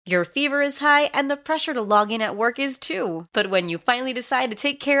Your fever is high and the pressure to log in at work is too. But when you finally decide to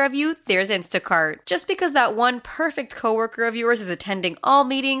take care of you, there's Instacart. Just because that one perfect coworker of yours is attending all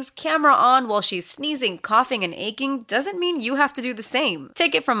meetings, camera on while she's sneezing, coughing, and aching, doesn't mean you have to do the same.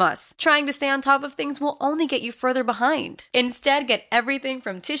 Take it from us. Trying to stay on top of things will only get you further behind. Instead, get everything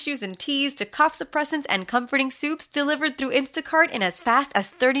from tissues and teas to cough suppressants and comforting soups delivered through Instacart in as fast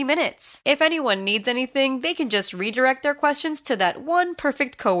as 30 minutes. If anyone needs anything, they can just redirect their questions to that one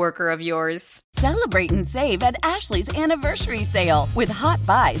perfect coworker of yours. Celebrate and save at Ashley's Anniversary Sale. With Hot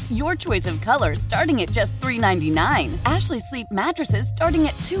Buys, your choice of colors starting at just $3.99. Ashley Sleep mattresses starting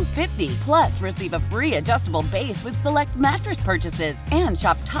at $2.50. Plus, receive a free adjustable base with select mattress purchases. And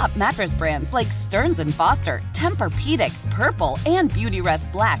shop top mattress brands like Stearns & Foster, Tempur-Pedic, Purple, and Beautyrest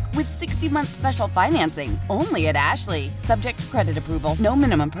Black with 60-month special financing. Only at Ashley. Subject to credit approval. No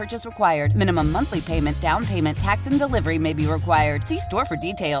minimum purchase required. Minimum monthly payment, down payment, tax, and delivery may be required. See store for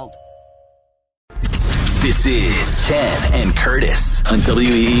details. This is Ken and Curtis on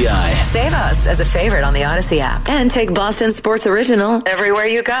WEEI. Save us as a favorite on the Odyssey app and take Boston Sports Original everywhere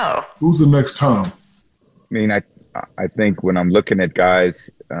you go. Who's the next Tom? I mean, I think when I'm looking at guys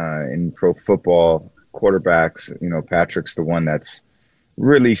in pro football, quarterbacks, Patrick's the one that's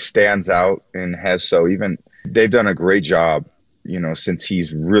really stands out and has even they've done a great job, since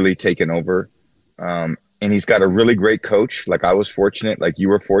he's really taken over. And he's got a really great coach. Like I was fortunate, like you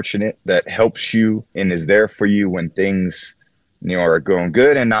were fortunate, that helps you and is there for you when things, are going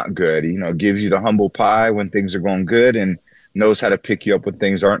good and not good. Gives you the humble pie when things are going good and knows how to pick you up when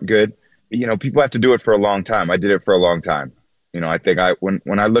things aren't good. People have to do it for a long time. I did it for a long time. I think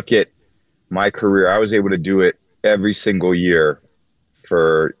when I look at my career, I was able to do it every single year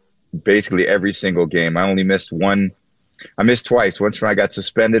for basically every single game. I only missed one. I missed twice. Once when I got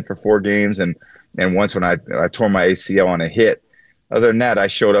suspended for 4 games and once when I tore my ACL on a hit. Other than that, I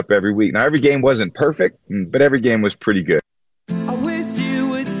showed up every week. Now, every game wasn't perfect, but every game was pretty good. I wish you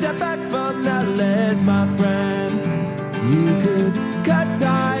would step back from that ledge, my friend. You could cut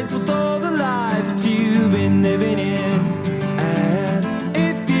ties with all the lies that you've been living in. And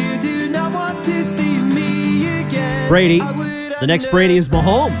if you do not want to see me again, Brady. The next Brady is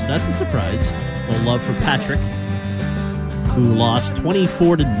Mahomes. That's a surprise. A little love for Patrick, who lost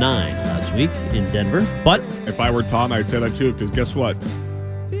 24-9 last week in Denver. But if I were Tom, I'd say that too, because guess what?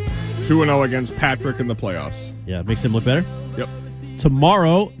 2-0 against Patrick in the playoffs. Yeah, it makes him look better. Yep.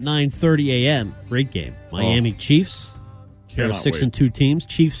 Tomorrow, 9:30 a.m., great game. Miami Chiefs. They're 6-2 teams.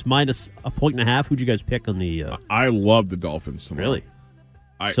 Chiefs minus a 1.5. Who'd you guys pick on the... I love the Dolphins tomorrow. Really?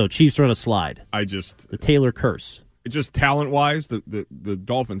 So Chiefs are on a slide. The Taylor curse. Just talent-wise, the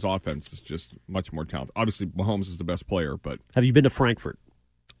Dolphins' offense is just much more talented. Obviously, Mahomes is the best player, but... Have you been to Frankfurt?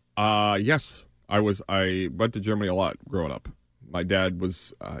 Yes. I went to Germany a lot growing up. My dad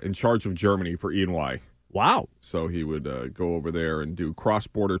was in charge of Germany for E&Y. Wow. So he would go over there and do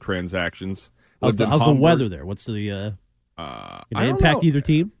cross-border transactions. How's the weather there? What's the... Can it impact either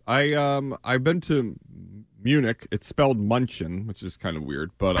team? I've been to Munich. It's spelled Munchen, which is kind of weird.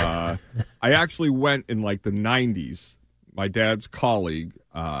 But I actually went in like the 90s. My dad's colleague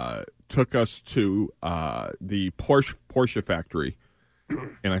took us to the Porsche factory,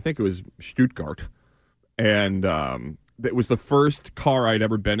 and I think it was Stuttgart. And it was the first car I'd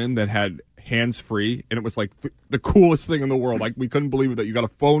ever been in that had hands-free, and it was like the coolest thing in the world. Like, we couldn't believe it that you got a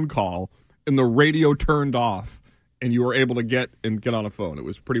phone call and the radio turned off, and you were able to get on a phone. It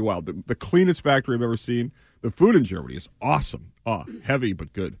was pretty wild. The cleanest factory I've ever seen. The food in Germany is awesome. Heavy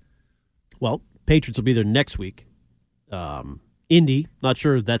but good. Well, Patriots will be there next week. Indy, not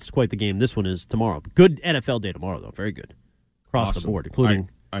sure that's quite the game this one is tomorrow. Good NFL day tomorrow, though. Very good. Across the board, including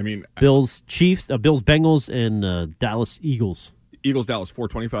Bills, Chiefs, Bills, Bengals, and Dallas Eagles. Eagles, Dallas,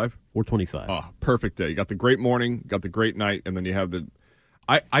 425? 425. Oh, perfect day. You got the great morning, got the great night, and then you have the...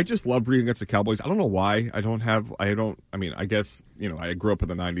 I just love rooting against the Cowboys. I don't know why. I guess, I grew up in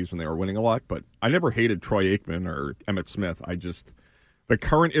the 90s when they were winning a lot, but I never hated Troy Aikman or Emmitt Smith. The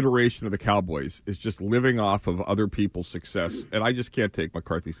current iteration of the Cowboys is just living off of other people's success, and I just can't take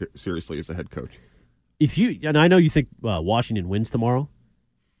McCarthy seriously as a head coach. And I know you think Washington wins tomorrow.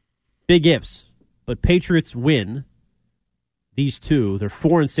 Big ifs, but Patriots win these two. They're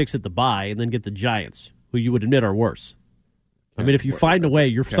 4-6 at the bye, and then get the Giants, who you would admit are worse. I mean, if you find a way,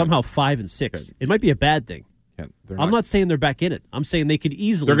 you're somehow 5-6. It might be a bad thing. I'm not saying they're back in it. I'm saying they could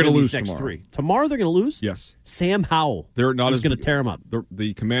easily win these next tomorrow. 3. Tomorrow they're going to lose? Yes. Sam Howell is going to tear them up.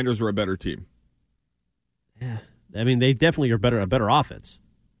 The Commanders are a better team. Yeah. I mean, they definitely are a better offense.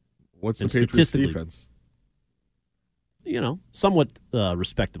 What's the Patriots' defense? somewhat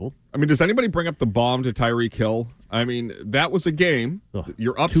respectable. I mean, does anybody bring up the bomb to Tyreek Hill? I mean, that was a game. Ugh,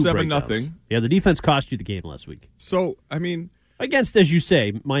 You're up 7-0. Yeah, the defense cost you the game last week. So, I mean, against, as you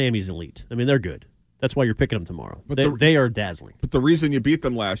say, Miami's elite. I mean, they're good. That's why you're picking them tomorrow. But they are dazzling. But the reason you beat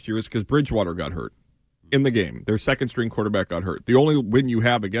them last year is because Bridgewater got hurt in the game. Their second-string quarterback got hurt. The only win you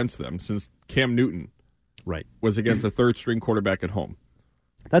have against them since Cam Newton was against a third-string quarterback at home.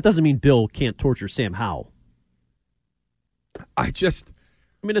 That doesn't mean Bill can't torture Sam Howell. I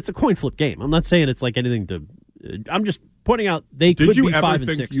mean, it's a coin flip game. I'm not saying it's like anything to. I'm just pointing out they could be 5-6. Did you ever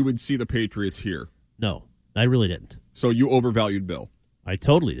think you would see the Patriots here? No, I really didn't. So you overvalued Bill. I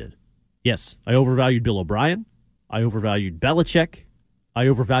totally did. Yes, I overvalued Bill O'Brien. I overvalued Belichick. I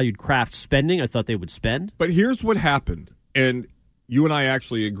overvalued Kraft's spending. I thought they would spend. But here's what happened, and you and I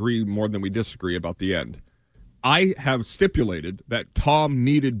actually agree more than we disagree about the end. I have stipulated that Tom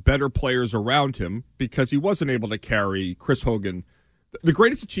needed better players around him because he wasn't able to carry Chris Hogan. The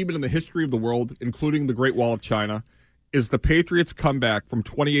greatest achievement in the history of the world, including the Great Wall of China, is the Patriots' comeback from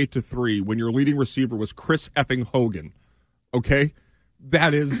 28-3 when your leading receiver was Chris effing Hogan. Okay?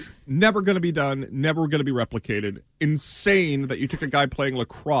 That is never going to be done, never going to be replicated. Insane that you took a guy playing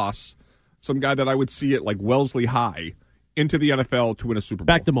lacrosse, some guy that I would see at like Wellesley High, into the NFL to win a Super Bowl.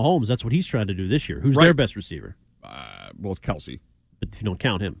 Back to Mahomes, that's what he's trying to do this year. Who's their best receiver? Well, Kelsey. But if you don't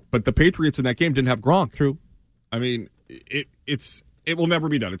count him. But the Patriots in that game didn't have Gronk. True. I mean, it will never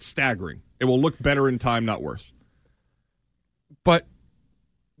be done. It's staggering. It will look better in time, not worse. But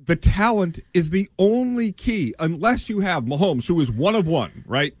the talent is the only key, unless you have Mahomes, who is one of one,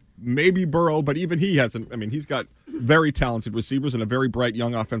 right? Maybe Burrow, but even he hasn't. I mean, he's got very talented receivers and a very bright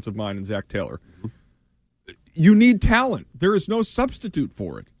young offensive mind in Zach Taylor. You need talent. There is no substitute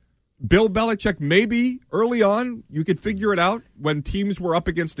for it. Bill Belichick, maybe early on, you could figure it out when teams were up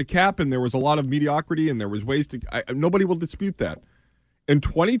against the cap and there was a lot of mediocrity and there was ways to nobody will dispute that. In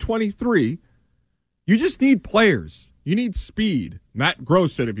 2023, you just need players. You need speed. Matt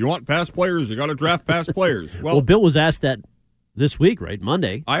Gross said, if you want fast players, you got to draft fast players. Well, Bill was asked that this week, right?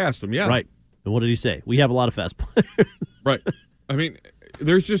 Monday. I asked him, yeah. Right. And what did he say? We have a lot of fast players. Right. I mean,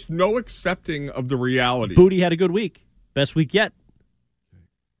 there's just no accepting of the reality. Booty had a good week. Best week yet.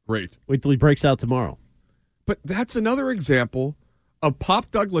 Great. Wait till he breaks out tomorrow. But that's another example of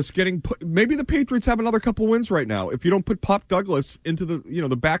Pop Douglas getting put. Maybe the Patriots have another couple wins right now if you don't put Pop Douglas into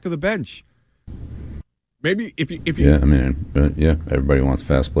the back of the bench. Maybe if you yeah, I mean, but yeah, everybody wants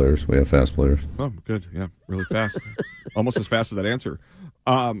fast players. We have fast players. Oh, good. Yeah, really fast. Almost as fast as that answer.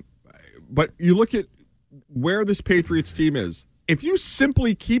 But you look at where this Patriots team is. If you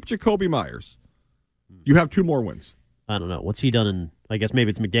simply keep Jacoby Myers, you have 2 more wins. I don't know. What's he done in, I guess maybe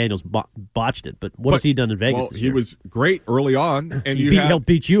it's McDaniels botched it, but what has he done in Vegas this year? He was great early on. And he helped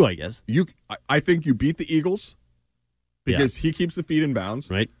beat you, I guess. I think you beat the Eagles because he keeps the feet in bounds.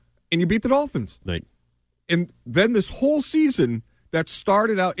 Right. And you beat the Dolphins. Right. And then this whole season that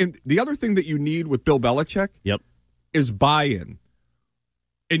started out, and the other thing that you need with Bill Belichick is buy-in.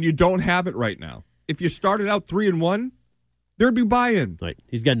 And you don't have it right now. If you started out 3-1, there'd be buy-in. Right.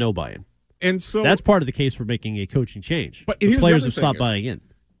 He's got no buy-in. And so that's part of the case for making a coaching change. But the players have stopped buying in.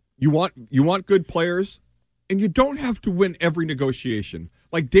 You want good players, and you don't have to win every negotiation.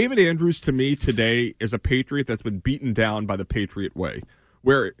 Like David Andrews, to me, today is a Patriot that's been beaten down by the Patriot way,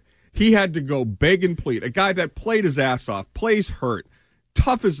 where he had to go beg and plead. A guy that played his ass off, plays hurt,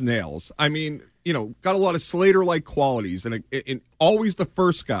 tough as nails. I mean, got a lot of Slater-like qualities, and always the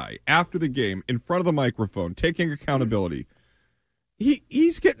first guy after the game in front of the microphone, taking accountability.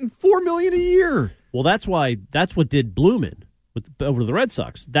 He's getting $4 million a year. Well, that's what did Bloom in over the Red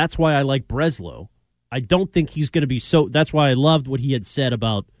Sox. That's why I like Breslow. I don't think he's going to be so. That's why I loved what he had said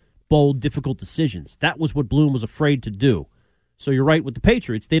about bold, difficult decisions. That was what Bloom was afraid to do. So you're right with the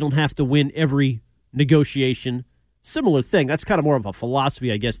Patriots. They don't have to win every negotiation. Similar thing. That's kind of more of a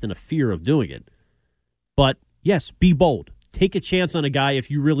philosophy, I guess, than a fear of doing it. But yes, be bold. Take a chance on a guy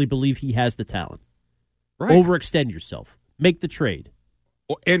if you really believe he has the talent. Right. Overextend yourself. Make the trade.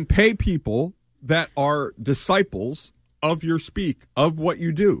 And pay people that are disciples of your speak, of what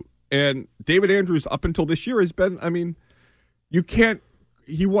you do. And David Andrews, up until this year, has been,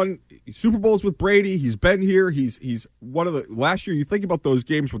 he won Super Bowls with Brady. He's been here. He's one of the, last year, you think about those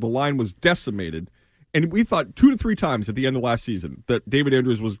games where the line was decimated. And we thought 2 to 3 times at the end of last season that David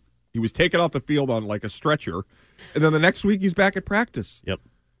Andrews was taken off the field on like a stretcher. And then the next week he's back at practice. Yep.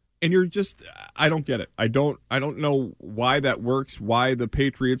 And you're just, I don't get it. I don't know why that works, why the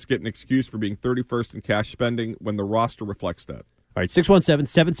Patriots get an excuse for being 31st in cash spending when the roster reflects that. All right,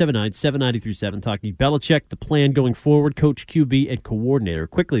 617-779-7937. Talking Belichick, the plan going forward, coach, QB, and coordinator.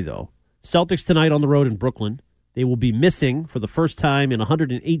 Quickly, though, Celtics tonight on the road in Brooklyn. They will be missing for the first time in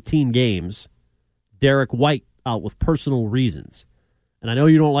 118 games Derek White out with personal reasons. And I know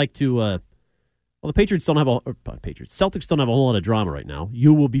you don't like to the Patriots don't have Celtics don't have a whole lot of drama right now.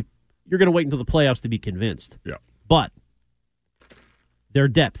 You're going to wait until the playoffs to be convinced. Yeah. But their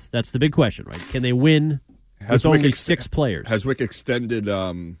depth, that's the big question, right? Can they win with only 6 players? Has Wick extended,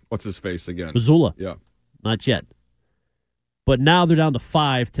 what's his face again? Missoula. Yeah. Not yet. But now they're down to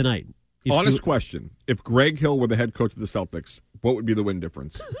 5 tonight. Honest question. If Greg Hill were the head coach of the Celtics, what would be the win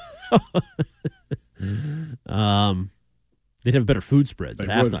difference? They'd have better food spreads at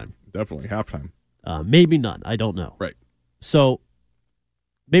halftime. Definitely, halftime. Maybe none. I don't know. Right. So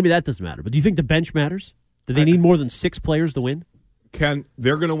maybe that doesn't matter. But do you think the bench matters? Do they need more than 6 players to win?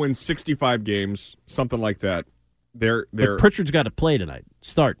 They're going to win 65 games, something like that. But Pritchard's got to play tonight.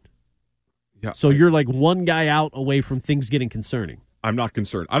 Start. Yeah. So you're like one guy out away from things getting concerning. I'm not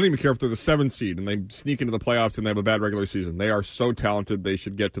concerned. I don't even care if they're the 7th seed and they sneak into the playoffs and they have a bad regular season. They are so talented, they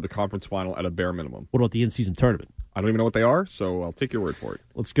should get to the conference final at a bare minimum. What about the in-season tournament? I don't even know what they are, so I'll take your word for it.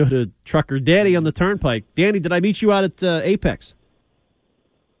 Let's go to Trucker Danny on the Turnpike. Danny, did I meet you out at Apex?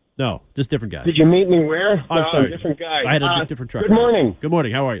 No, just different guy. Did you meet me where? I'm sorry. Different guy. I had a different trucker. Good morning. Good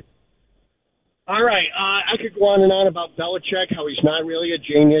morning. How are you? All right. I could go on and on about Belichick, how he's not really a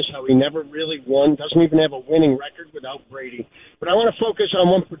genius, how he never really won, doesn't even have a winning record without Brady. But I want to focus on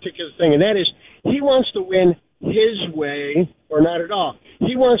one particular thing, and that is he wants to win his way or not at all.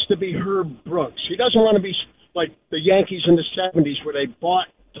 He wants to be Herb Brooks. He doesn't want to be like the Yankees in the 70s where they bought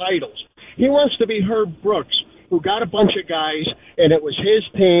titles. He wants to be Herb Brooks, who got a bunch of guys, and it was his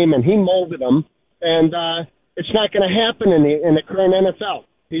team, and he molded them, and it's not going to happen in the current NFL.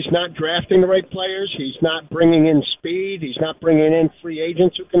 He's not drafting the right players. He's not bringing in speed. He's not bringing in free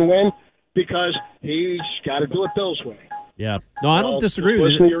agents who can win because he's got to do it Bill's way. Yeah. No, I don't disagree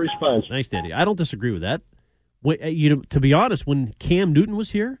with listen to your response. Thanks, Danny. I don't disagree with that. To be honest, when Cam Newton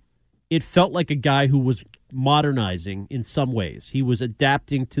was here, it felt like a guy who was modernizing in some ways. He was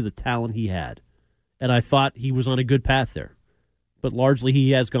adapting to the talent he had. And I thought he was on a good path there. But largely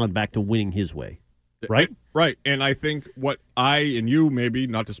he has gone back to winning his way. Right? Right. And I think what I and you, maybe,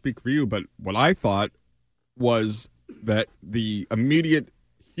 not to speak for you, but what I thought was that the immediate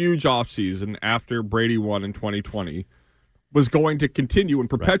huge offseason after Brady won in 2020 was going to continue and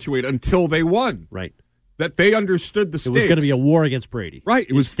perpetuate until they won. Right. That they understood the stakes. It was going to be a war against Brady. Right.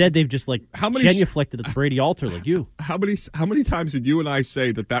 Instead, they've just genuflected at the Brady altar like you. How many times did you and I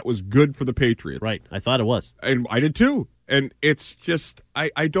say that was good for the Patriots? Right. I thought it was. And I did too. And it's just, I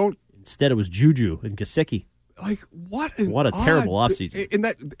don't. Instead, it was Juju and Gesicki. Like, what a terrible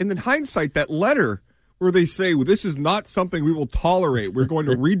offseason. In hindsight, that letter where they say, well, this is not something we will tolerate. We're going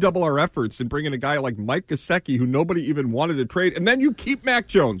to redouble our efforts and bring in a guy like Mike Gesicki, who nobody even wanted to trade. And then you keep Mac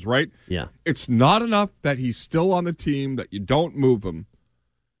Jones, right? Yeah. It's not enough that he's still on the team, that you don't move him.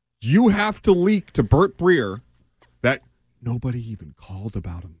 You have to leak to Burt Breer that nobody even called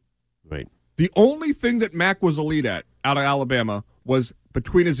about him. Right. The only thing that Mac was elite at out of Alabama was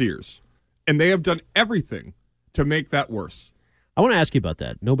between his ears. And they have done everything to make that worse. I want to ask you about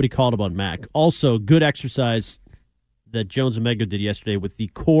that. Nobody called about Mac. Also, good exercise that Jones and Mego did yesterday with the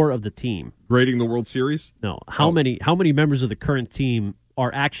core of the team. Grading the World Series? No. How many members of the current team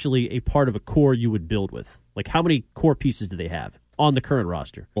are actually a part of a core you would build with? Like, how many core pieces do they have on the current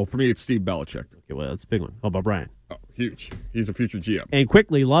roster? Well, for me, it's Steve Belichick. Okay, well, that's a big one. How about Brian? Oh, huge. He's a future GM. And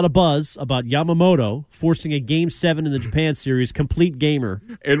quickly, a lot of buzz about Yamamoto forcing a Game 7 in the Japan series, complete gamer.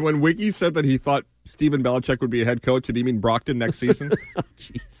 And when Wiggy said that he thought Steven Belichick would be a head coach, did he mean Brockton next season? Oh,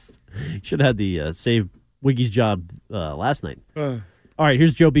 jeez. Should have had the save Wiggy's job last night. All right,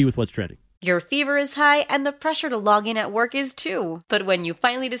 here's Joe B. with What's Trending. Your fever is high and the pressure to log in at work is too. But when you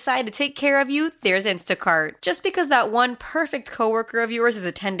finally decide to take care of you, there's Instacart. Just because that one perfect coworker of yours is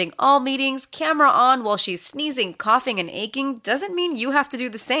attending all meetings, camera on while she's sneezing, coughing, and aching, doesn't mean you have to do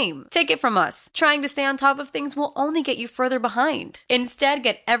the same. Take it from us. Trying to stay on top of things will only get you further behind. Instead,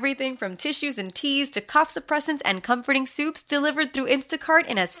 get everything from tissues and teas to cough suppressants and comforting soups delivered through Instacart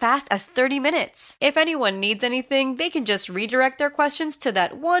in as fast as 30 minutes. If anyone needs anything, they can just redirect their questions to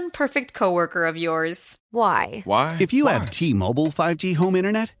that one perfect coworker of yours. Why? If you have T-Mobile 5G home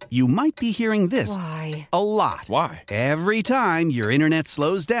internet, you might be hearing this Why? a lot. Why? Every time your internet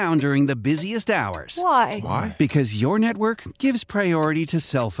slows down during the busiest hours. Why? Because your network gives priority to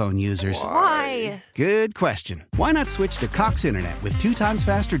cell phone users. Why? Good question. Why not switch to Cox Internet with 2 times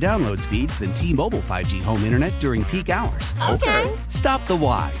faster download speeds than T-Mobile 5G home internet during peak hours? Okay. Stop the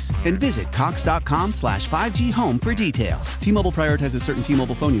whys and visit cox.com/5G home for details. T-Mobile prioritizes certain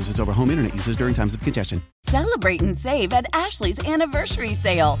T-Mobile phone users over home internet users during times of congestion. Celebrate and save at Ashley's Anniversary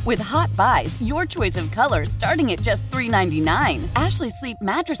Sale. With Hot Buys, your choice of colors starting at just $3.99. Ashley Sleep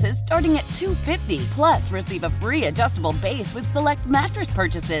mattresses starting at $2.50. Plus, receive a free adjustable base with select mattress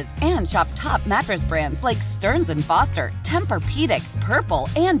purchases. And shop top mattress brands like Stearns & Foster, Tempur-Pedic, Purple,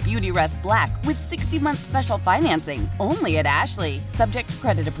 and Beautyrest Black with 60-month special financing. Only at Ashley. Subject to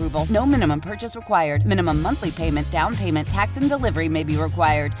credit approval. No minimum purchase required. Minimum monthly payment, down payment, tax, and delivery may be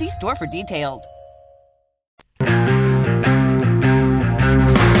required. See store for details.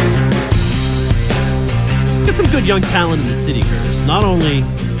 Got some good young talent in the city, Curtis. Not only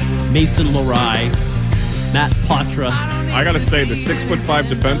Mason Lorai, Matt Patra. I got to say, the 6'5"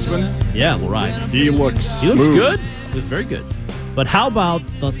 defenseman. Yeah, Lorai. He looks good. He looks very good. But how about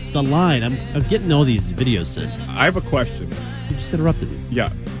the line? I'm getting all these videos sent. I have a question. You just interrupted me.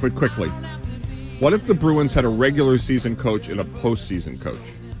 Yeah, but quickly. What if the Bruins had a regular season coach and a postseason coach?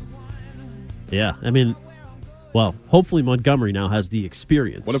 Yeah, I mean, well, hopefully Montgomery now has the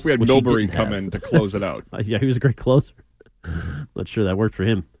experience. What if we had Milbury come in to close it out? Yeah, he was a great closer. Not sure that worked for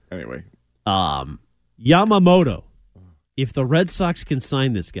him. Anyway. Yamamoto. If the Red Sox can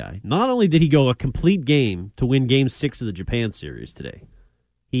sign this guy, not only did he go a complete game to win Game 6 of the Japan series today,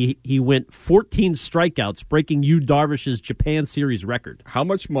 he went 14 strikeouts, breaking Yu Darvish's Japan series record. How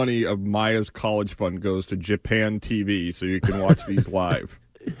much money of Maya's college fund goes to Japan TV so you can watch these live?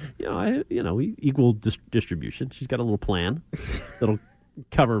 Equal distribution. She's got a little plan that'll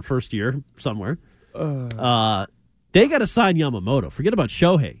cover first year somewhere. They got to sign Yamamoto. Forget about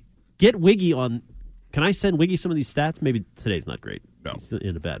Shohei. Get Wiggy on. Can I send Wiggy some of these stats? Maybe today's not great. No. He's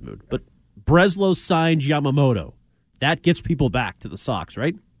in a bad mood. But Breslow signed Yamamoto. That gets people back to the Sox,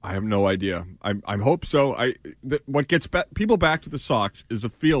 right? I have no idea. I hope so. What gets people back to the Sox is a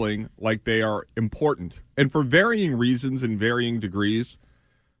feeling like they are important. And for varying reasons and varying degrees,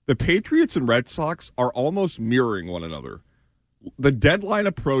 the Patriots and Red Sox are almost mirroring one another. The deadline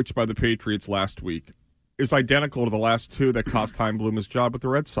approach by the Patriots last week is identical to the last two that cost Chaim Bloom his job with the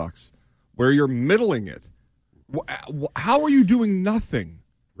Red Sox, where you're middling it. How are you doing nothing?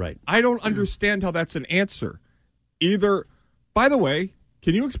 Right. I don't understand how that's an answer. Either, by the way,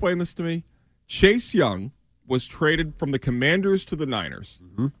 can you explain this to me? Chase Young was traded from the Commanders to the Niners.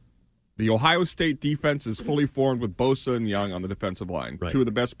 Mm-hmm. The Ohio State defense is fully formed with Bosa and Young on the defensive line. Right. Two of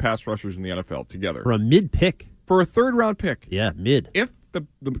the best pass rushers in the NFL together. For a mid-pick. For a third-round pick. Yeah, mid. If the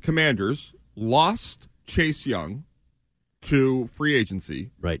Commanders lost Chase Young to free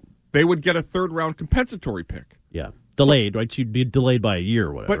agency, right, they would get a third-round compensatory pick. Yeah. Delayed, right? So you'd be delayed by a year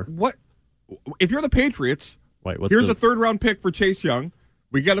or whatever. But if you're the Patriots, right, here's a third-round pick for Chase Young.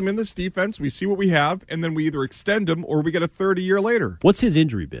 We get him in this defense. We see what we have, and then we either extend him or we get a third a year later. What's his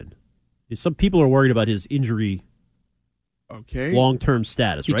injury been? Some people are worried about his injury long-term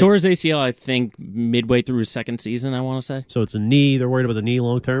status, right? He tore his ACL, I think, midway through his second season, I want to say. So it's a knee. They're worried about the knee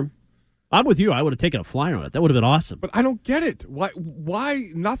long-term? I'm with you. I would have taken a flyer on it. That would have been awesome. But I don't get it. Why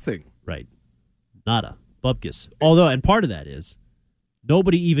nothing? Right. Nada. Bupkis. Although, and part of that is,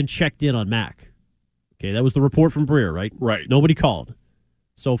 nobody even checked in on Mac. Okay, that was the report from Breer, right? Right. Nobody called.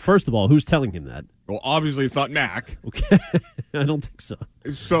 So, first of all, who's telling him that? Well, obviously it's not Mac. Okay. I don't think so.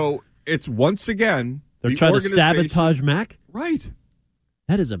 So, it's once again... They're trying to sabotage Mac? Right.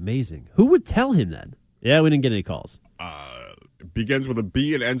 That is amazing. Who would tell him that? Yeah, we didn't get any calls. It begins with a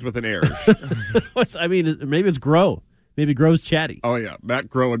B and ends with an air. I mean, maybe it's Groh. Maybe Groh's chatty. Oh, yeah. Matt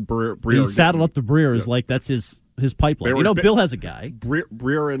Groh and Breer. He saddled up to Breer is like, that's his pipeline. Bill has a guy.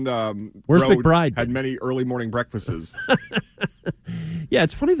 Breer and Where's Groh McBride? Had many early morning breakfasts. Yeah,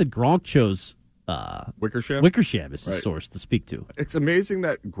 it's funny that Gronk chose Wickersham? Wickersham is his source to speak to. It's amazing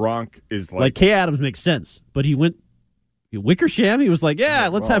that Gronk is like Kay Adams makes sense, but he went Wickersham. He was like,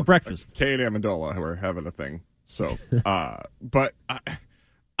 let's have breakfast. Kay and Amendola were having a thing. So, but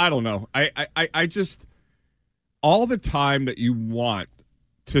I don't know. I just all the time that you want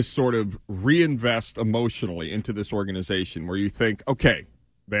to sort of reinvest emotionally into this organization, where you think, okay,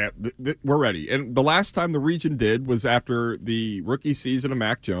 we're ready. And the last time the region did was after the rookie season of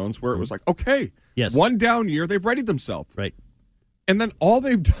Mac Jones, where it was like, okay, one down year, they've readied themselves. Right. And then all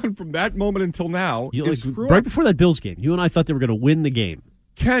they've done from that moment until now is screw up. Right before that Bills game, you and I thought they were going to win the game.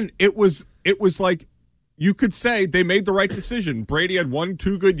 Ken, it was like you could say they made the right decision. Brady had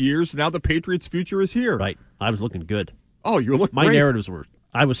 1-2 good years. Now the Patriots' future is here. Right. I was looking good. Oh, you look My great. narratives were,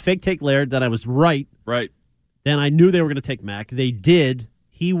 I was fake take Laird, then I was right. Right. Then I knew they were going to take Mac. They did.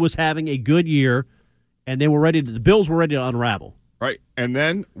 He was having a good year, and the Bills were ready to unravel. Right. And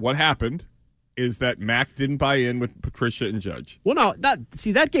then what happened is that Mac didn't buy in with Patricia and Judge. Well, no,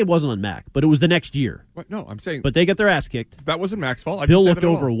 that game wasn't on Mac, but it was the next year. But no, I'm saying. But they got their ass kicked. That wasn't Mac's fault. Bill looked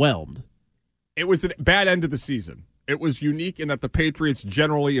overwhelmed. it was a bad end of the season. It was unique in that the Patriots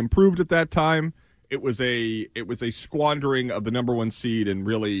generally improved at that time. It was a squandering of the number one seed, and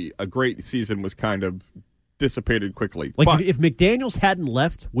really a great season was kind of dissipated quickly. Like, but, if McDaniels hadn't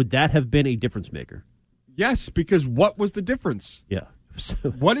left, would that have been a difference maker? Yes, because what was the difference? Yeah.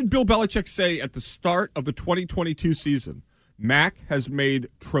 What did Bill Belichick say at the start of the 2022 season? Mac has made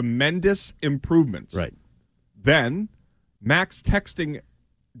tremendous improvements. Right. Then Mac's texting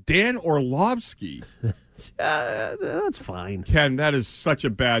Dan Orlovsky. That's fine. Ken, that is such a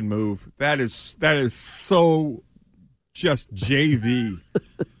bad move. That is so just JV.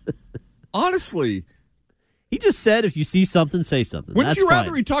 Honestly. He just said if you see something, say something. Wouldn't That's you rather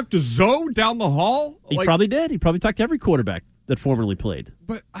fine. he talked to Zoe down the hall? He probably did. He probably talked to every quarterback that formerly played.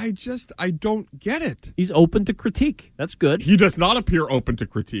 But I don't get it. He's open to critique. That's good. He does not appear open to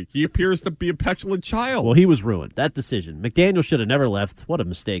critique. He appears to be a petulant child. Well, he was ruined. That decision. McDaniel should have never left. What a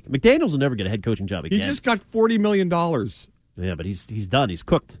mistake. McDaniels will never get a head coaching job again. He just got $40 million. Yeah, but he's done. He's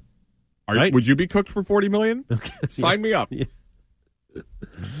cooked. Right? Would you be cooked for $40 million? Okay. Sign me up. Yeah.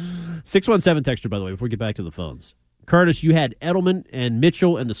 617 texture, by the way, before we get back to the phones. Curtis, you had Edelman and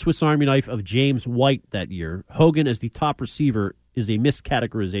Mitchell and the Swiss Army knife of James White that year. Hogan as the top receiver is a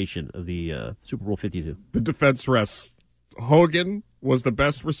miscategorization of the Super Bowl 52. The defense rests. Hogan was the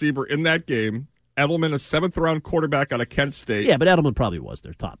best receiver in that game. Edelman, a seventh-round quarterback out of Kent State. Yeah, but Edelman probably was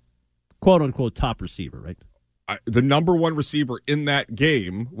their top, quote-unquote, top receiver, right? The number one receiver in that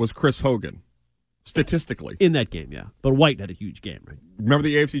game was Chris Hogan, statistically. In that game, yeah. But White had a huge game, right? Remember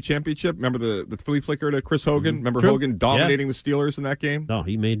the AFC Championship? Remember the flea flicker to Chris Hogan? Remember True. Hogan dominating the Steelers in that game? No,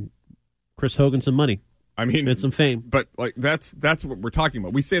 he made Chris Hogan some money. I mean, and some fame. But like that's what we're talking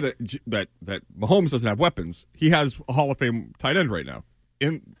about. We say that Mahomes doesn't have weapons. He has a Hall of Fame tight end right now.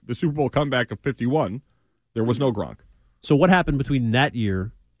 In the Super Bowl comeback of 51, there was no Gronk. So what happened between that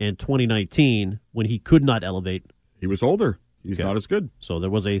year and 2019 when he could not elevate? He was older. He's not as good. So there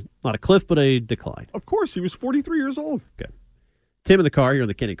was not a cliff, but a decline. Of course, he was 43 years old. Okay. Tim in the car here on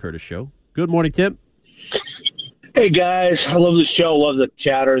the Kenny Curtis Show. Good morning, Tim. Hey, guys. I love the show. Love the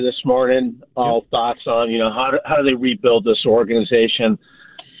chatter this morning. All thoughts on, how do they rebuild this organization?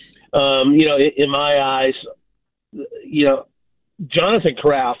 In my eyes, Jonathan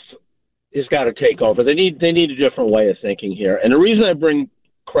Kraft has got to take over. They need a different way of thinking here. And the reason I bring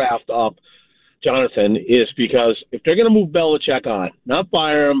Kraft up, Jonathan, is because if they're going to move Belichick on, not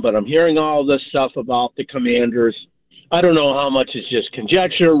fire him, but I'm hearing all this stuff about the Commanders. I don't know how much is just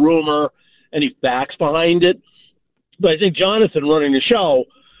conjecture, rumor, any facts behind it. But I think Jonathan running the show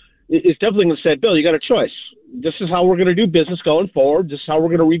is definitely going to say, Bill, you got a choice. This is how we're going to do business going forward. This is how we're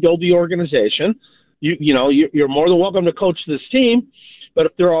going to rebuild the organization. You're more than welcome to coach this team. But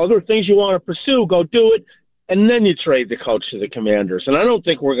if there are other things you want to pursue, go do it. And then you trade the coach to the Commanders. And I don't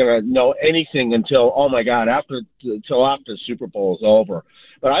think we're going to know anything until, after the Super Bowl is over.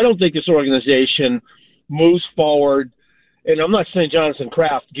 But I don't think this organization moves forward. And I'm not saying Jonathan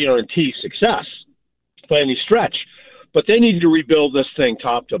Kraft guarantees success by any stretch, but they need to rebuild this thing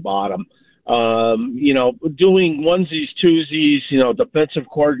top to bottom. Doing onesies, twosies, defensive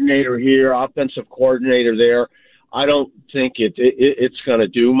coordinator here, offensive coordinator there. I don't think it's going to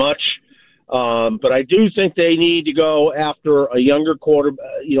do much. But I do think they need to go after a younger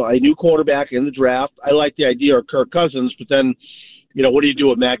a new quarterback in the draft. I like the idea of Kirk Cousins, but then, what do you do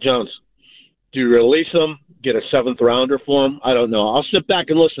with Mac Jones? Do you release him, get a seventh rounder for him? I don't know. I'll sit back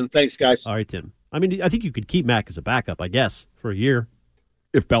and listen. Thanks, guys. All right, Tim. I mean, I think you could keep Mac as a backup, I guess, for a year.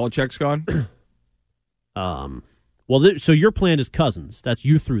 If Belichick's gone? So your plan is Cousins.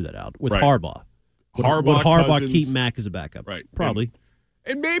 You threw that out with right. Harbaugh. Would Harbaugh Cousins, keep Mac as a backup? Right. Probably.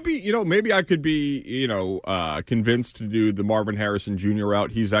 And maybe I could be, convinced to do the Marvin Harrison Jr.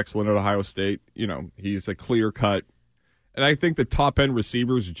 route. He's excellent at Ohio State. He's a clear cut. And I think the top end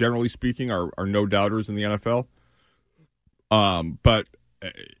receivers, generally speaking, are no doubters in the NFL. But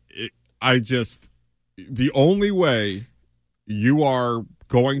the only way you are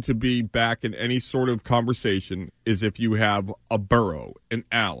going to be back in any sort of conversation is if you have a Burrow, an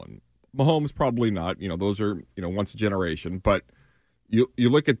Allen. Mahomes probably not. Those are, once a generation. But you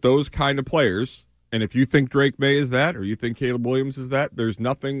look at those kind of players, and if you think Drake May is that, or you think Caleb Williams is that, there's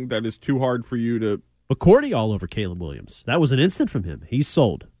nothing that is too hard for you to. McCourty all over Caleb Williams. That was an instant from him. He's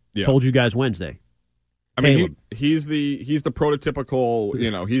sold. Yeah. Told you guys Wednesday. I mean, he's the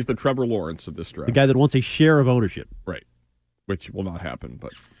prototypical. He's the Trevor Lawrence of this draft. The guy that wants a share of ownership, right? Which will not happen.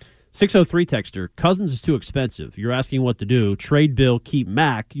 But 603 texter, Cousins is too expensive. You're asking what to do. Trade Bill, keep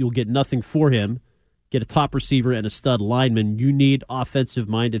Mac. You'll get nothing for him. Get a top receiver and a stud lineman. You need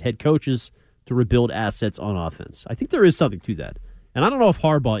offensive-minded head coaches to rebuild assets on offense. I think there is something to that. And I don't know if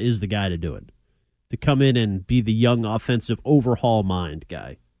Harbaugh is the guy to do it. to come in and be the young offensive overhaul mind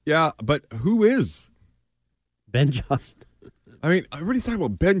guy. Yeah, but who is? Ben Johnson. I mean, everybody's talking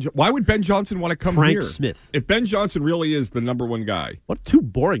about Ben. Why would Ben Johnson want to come Frank here? Smith. If Ben Johnson really is the number one guy. What two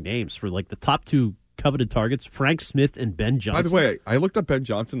boring names for like the top two coveted targets, Frank Smith and Ben Johnson. By the way, I looked up Ben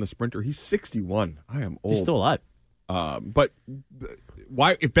Johnson, the sprinter. He's 61. I am old. He's still alive. But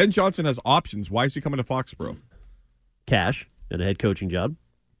why? If Ben Johnson has options, why is he coming to Foxborough? Cash and a head coaching job.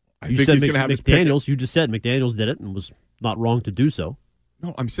 I think he's going to have his pick. McDaniels. You just said McDaniels did it and was not wrong to do so.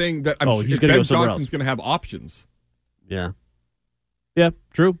 No, I'm saying that he's going to go somewhere Johnson's going to have options. Yeah. Yeah,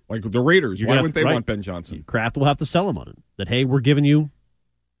 true. Like the Raiders. Why wouldn't they want Ben Johnson? Kraft will have to sell him on it. That, hey, we're giving you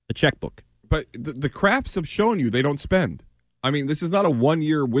a checkbook. But the Krafts have shown you they don't spend. I mean, this is not a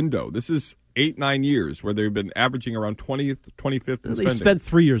one-year window. This is 8-9 years where they've been averaging around 20th, 25th in spending. They spent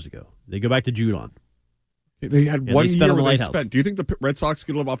 3 years ago. They go back to Judon. They had 1 year where they Lighthouse. spent. Do you think the Red Sox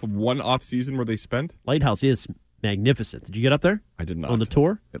could live off of one off-season where they spent? Lighthouse is magnificent. Did you get up there? I did not. On the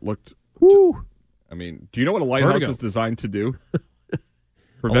tour? It looked... Woo! I mean, do you know what a lighthouse Vertigo. is designed to do?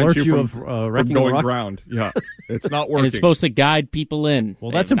 Prevent you from wrecking going the rock? ground. Yeah, it's not working. And it's supposed to guide people in. Well,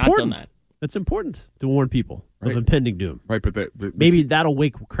 They that's have not important. done that. That's important to warn people Right. of impending doom. Right, but maybe that'll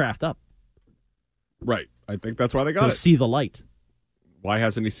wake Kraft up. Right, I think that's why they got He'll it. see the light. Why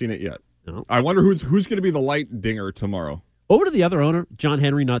hasn't he seen it yet? No. I wonder who's going to be the light dinger tomorrow. Over to the other owner, John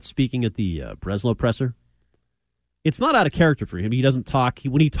Henry, not speaking at the Breslow presser. It's not out of character for him. He doesn't talk.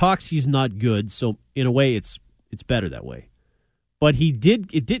 When he talks, he's not good. So in a way, it's better that way. But he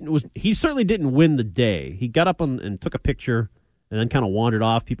certainly didn't win the day. He got up and took a picture and then kind of wandered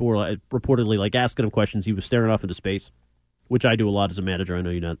off. People were reportedly asking him questions. He was staring off into space, which I do a lot as a manager. I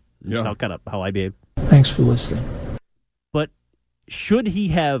know you're not. That's how I behave. Thanks for listening. But should he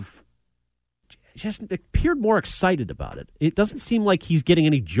have just appeared more excited about it? It doesn't seem like he's getting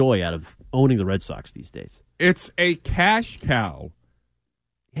any joy out of owning the Red Sox these days. It's a cash cow.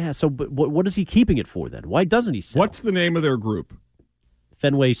 Yeah, so but what is he keeping it for then? Why doesn't he sell? What's the name of their group?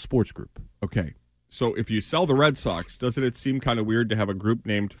 Fenway Sports Group. Okay, so if you sell the Red Sox, doesn't it seem kind of weird to have a group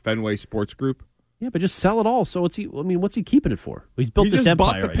named Fenway Sports Group? Yeah, but just sell it all. So what's he keeping it for? He's built he this just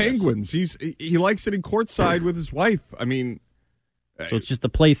empire. Bought the Penguins. He likes sitting courtside with his wife. I mean, so it's just a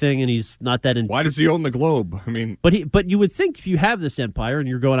plaything, and he's not that. Why does he own the Globe? I mean, but you would think if you have this empire and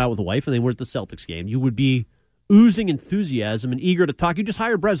you're going out with a wife and they were at the Celtics game, you would be oozing enthusiasm and eager to talk. You just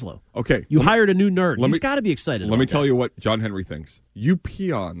hired Breslow. Okay, you hired a new nerd. He's got to be excited. Let me tell you what John Henry thinks. You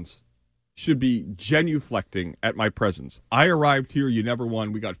peons should be genuflecting at my presence. I arrived here. You never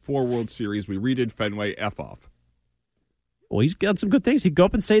won. We got 4 World Series. We redid Fenway. F off. Well, he's got some good things. He'd go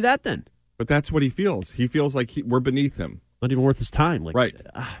up and say that then. But that's what he feels. He feels like we're beneath him. Not even worth his time. Right.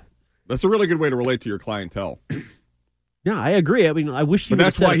 That's a really good way to relate to your clientele. Yeah, I agree. I mean, I wish he would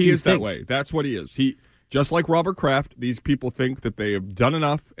have said But that's why he is things. that way. That's what he is. Just like Robert Kraft, these people think that they have done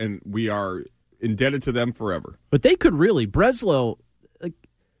enough and we are indebted to them forever. But they could really. Breslow,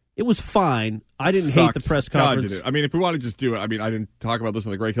 it was fine. I didn't hate the press conference. God, did it. I mean, if we want to just do it, I mean, I didn't talk about this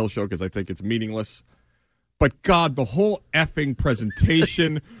on the Greg Hill Show because I think it's meaningless. But, God, the whole effing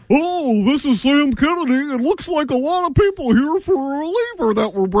presentation. Oh, this is Sam Kennedy. It looks like a lot of people here for a reliever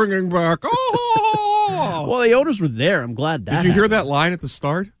that we're bringing back. Oh! Well, the owners were there. I'm glad that Did you hear happened. that line at the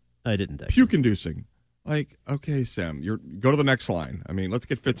start? I didn't. Puke-inducing. Like, okay, Sam, go to the next line. I mean, let's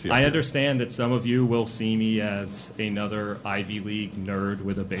get Fitzy up I here. understand that some of you will see me as another Ivy League nerd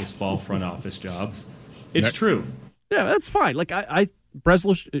with a baseball front office job. It's true. Yeah, that's fine. Like,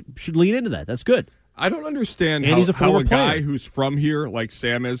 Breslow should lean into that. That's good. I don't understand And he's a how former a guy player. who's from here, like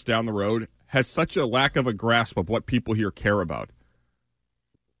Sam is down the road, has such a lack of a grasp of what people here care about.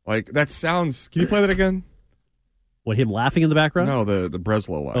 Like, that sounds... Can you play that again? What, him laughing in the background? No, the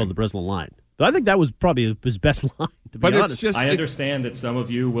Breslow line. Oh, the Breslow line. But I think that was probably his best line, to be honest. I understand that some of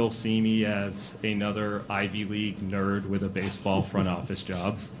you will see me as another Ivy League nerd with a baseball front office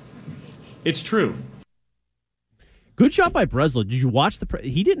job. It's true. Good job by Breslow. Did you watch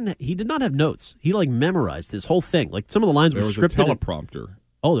he did not have notes. He memorized his whole thing. Like some of the lines There were was a scripted. teleprompter.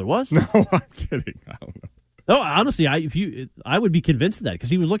 Oh, there was? No, I'm kidding. I don't know. No, honestly, I would be convinced of that because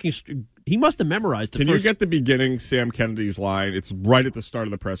he was looking. He must have memorized. Can you get the beginning Sam Kennedy's line? It's right at the start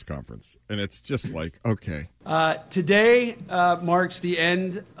of the press conference, and it's just like, okay. Today marks the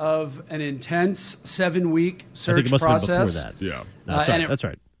end of an intense 7-week search I think it must process. have been before that. Yeah, no, that's right. That's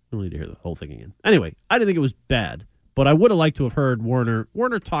right. I don't need to hear the whole thing again. Anyway, I didn't think it was bad, but I would have liked to have heard Warner.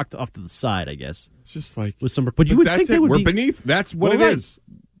 Warner talked off to the side, I guess. It's just like with some, but you would think they would We're be beneath. That's what it right. is.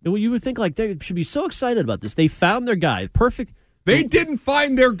 You would think they should be so excited about this. They found their guy, perfect. They didn't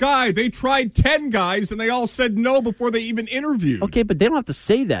find their guy. They tried 10 guys, and they all said no before they even interviewed. Okay, but they don't have to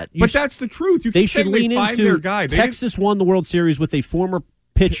say that. But that's the truth. They should lean into their guy. Texas won the World Series with a former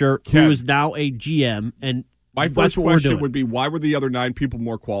pitcher who is now a GM, and my first question would be, why were the other 9 people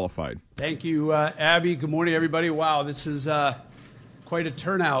more qualified? Thank you, Abby. Good morning, everybody. Wow, this is quite a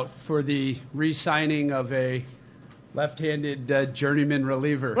turnout for the re-signing of a left-handed journeyman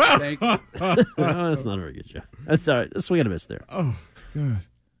reliever. Thank you. That's not a very good job. That's all right. That's swing and a miss there. Oh, God.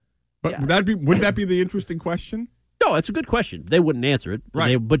 But wouldn't that be the interesting question? No, it's a good question. They wouldn't answer it.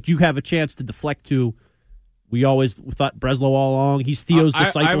 Right. But you have a chance to deflect to, we always thought Breslow all along. He's Theo's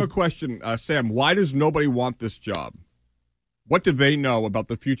disciple. I have a question, Sam. Why does nobody want this job? What do they know about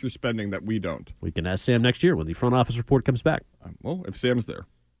the future spending that we don't? We can ask Sam next year when the front office report comes back. Well, if Sam's there.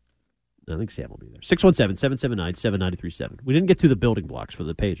 I think Sam will be there. 617-779-7937. We didn't get to the building blocks for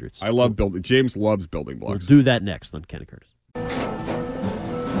the Patriots. I love building. James loves building blocks. We'll do that next on Ken and Curtis.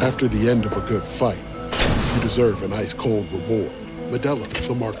 After the end of a good fight, you deserve an ice-cold reward. Modelo,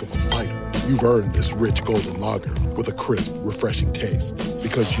 the mark of a fighter. You've earned this rich golden lager with a crisp, refreshing taste.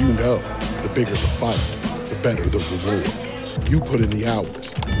 Because you know, the bigger the fight, the better the reward. You put in the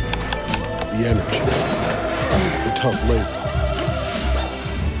hours, the energy, the tough labor.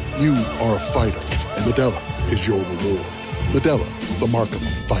 You are a fighter, and Modelo is your reward. Modelo, the mark of a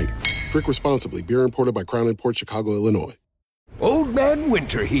fighter. Drink responsibly. Beer imported by Crown Imports, Chicago, Illinois. Old Man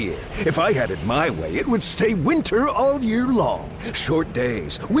Winter here. If I had it my way, it would stay winter all year long. Short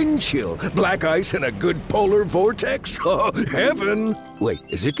days, wind chill, black ice, and a good polar vortex. Oh, heaven. Wait,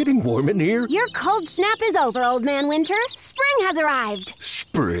 is it getting warm in here? Your cold snap is over, Old Man Winter. Spring has arrived.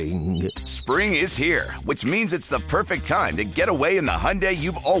 Spring. Spring is here, which means it's the perfect time to get away in the Hyundai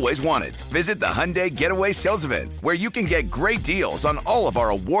you've always wanted. Visit the Hyundai Getaway Sales Event, where you can get great deals on all of our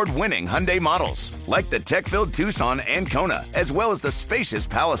award-winning Hyundai models, like the tech-filled Tucson and Kona, as well as the spacious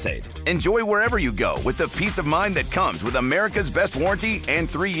Palisade. Enjoy wherever you go with the peace of mind that comes with America's best warranty and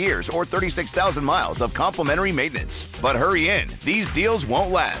 3 years or 36,000 miles of complimentary maintenance. But hurry in, these deals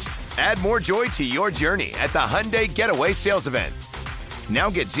won't last. Add more joy to your journey at the Hyundai Getaway Sales Event. Now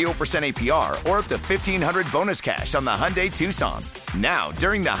get 0% APR or up to $1,500 bonus cash on the Hyundai Tucson. Now,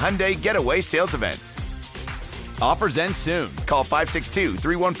 during the Hyundai Getaway Sales Event. Offers end soon. Call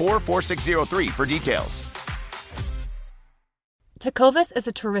 562-314-4603 for details. Tecovas is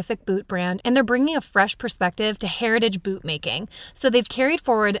a terrific boot brand, and they're bringing a fresh perspective to heritage boot making. So they've carried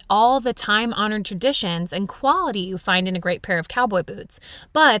forward all the time-honored traditions and quality you find in a great pair of cowboy boots,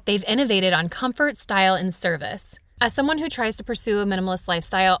 but they've innovated on comfort, style, and service. As someone who tries to pursue a minimalist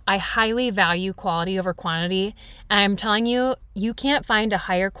lifestyle, I highly value quality over quantity, and I'm telling you, you can't find a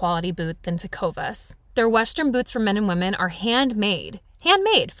higher quality boot than Tecovas. Their Western boots for men and women are handmade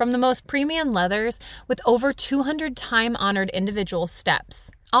from the most premium leathers with over 200 time-honored individual steps.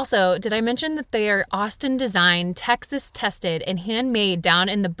 Also, did I mention that they are Austin-designed, Texas-tested, and handmade down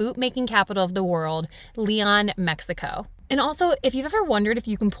in the boot-making capital of the world, Leon, Mexico. And also, if you've ever wondered if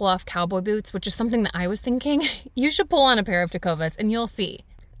you can pull off cowboy boots, which is something that I was thinking, you should pull on a pair of Tecovas and you'll see.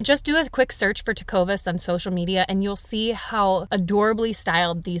 Just do a quick search for Tecovas on social media and you'll see how adorably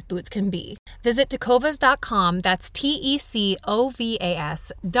styled these boots can be. Visit tecovas.com, that's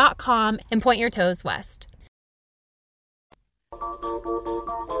TECOVAS.com, and point your toes west.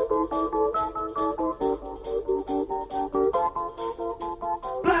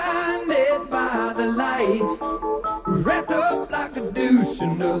 Blinded by the light, wrapped up like a douche,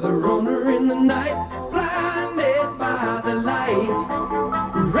 another runner in the night. Blinded by the light,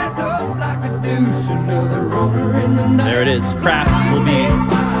 wrapped up like a douche, another runner in the night. There it is. Kraft will be.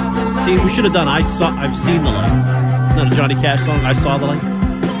 See, we should have done I've Seen the Light. Not a Johnny Cash song. I Saw the Light.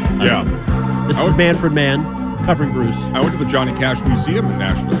 Yeah. This is Manfred Mann covering Bruce. I went to the Johnny Cash Museum in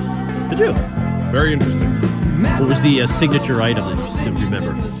Nashville. Did you? Very interesting. What was the signature item that you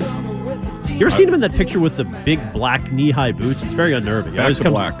remember? You ever seen him in that picture with the big black knee-high boots? It's very unnerving. Back to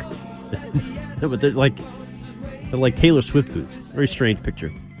black. No, but they're like Taylor Swift boots. It's a very strange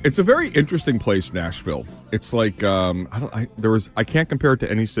picture. It's a very interesting place, Nashville. It's like I can't compare it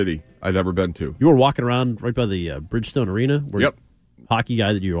to any city I'd ever been to. You were walking around right by the Bridgestone Arena. Yep. Hockey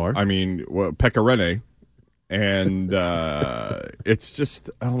guy that you are. I mean, Pecorine. And it's just,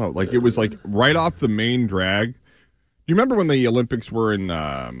 I don't know, like it was like right off the main drag. Do you remember when the Olympics were in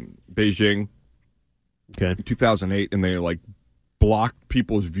Beijing? Okay. In 2008, and they like blocked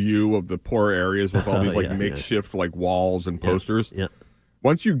people's view of the poor areas with all these makeshift like walls and posters. Yeah.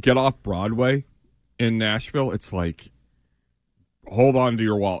 Once you get off Broadway in Nashville, it's like, hold on to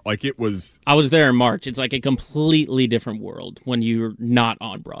your wall. Like it was. I was there in March. It's like a completely different world when you're not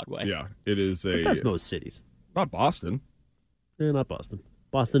on Broadway. Yeah, it is But that's most cities. Not Boston. Not Boston.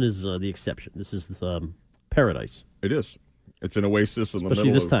 Boston is the exception. This is paradise. It is. It's an oasis in the middle.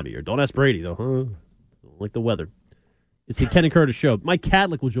 Especially this time of year. Don't ask Brady, though. Huh? Don't like the weather. It's the Ken and Curtis show. Mike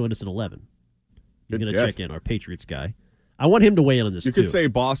Cadlick will join us at 11. He's going to check in, our Patriots guy. I want him to weigh in on this, You could say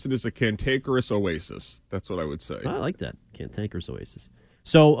Boston is a cantankerous oasis. That's what I would say. I like that. Cantankerous oasis.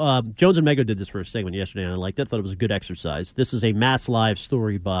 So Jones and Mego did this first segment yesterday, and I liked it. Thought it was a good exercise. This is a Mass Live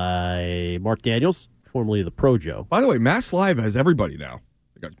story by Mark Daniels, formerly of the Pro Joe. By the way, Mass Live has everybody now.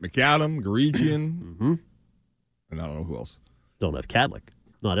 They got McAdam, Garigian, and I don't know who else. Don't have Cadlick.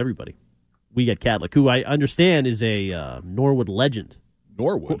 Not everybody. We get Cadlick, who I understand is a Norwood legend.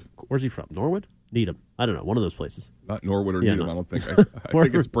 Norwood? Where's he from? Norwood? Needham. I don't know. One of those places. Not Norwood or Needham, I don't think. I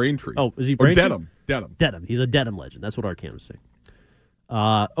think it's Braintree. Oh, is he Braintree? Or Dedham. Dedham. He's a Dedham legend. That's what our cameras say.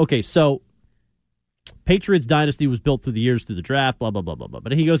 Okay, so Patriots dynasty was built through the years, through the draft, blah, blah, blah, blah, blah.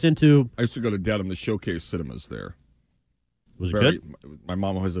 But he goes into... I used to go to Dedham, the Showcase Cinemas there. Was it good? My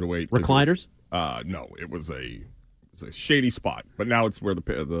mom always had to wait. Recliners? No, it was a shady spot. But now it's where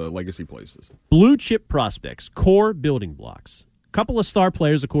the legacy place is. Blue chip prospects, core building blocks. Couple of star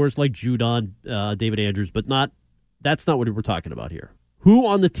players, of course, like Judon, David Andrews, but that's not what we're talking about here. Who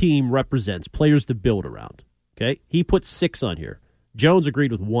on the team represents players to build around? Okay, he put 6 on here. Jones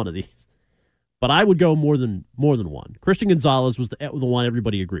agreed with one of these, but I would go more than one. Christian Gonzalez was the one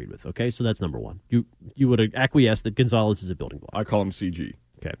everybody agreed with. Okay, so that's number one. You would acquiesce that Gonzalez is a building block. I call him CG.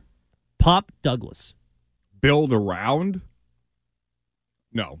 Okay, Pop Douglas. Build around?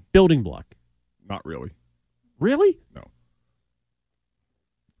 No. Building block? Not really. Really? No.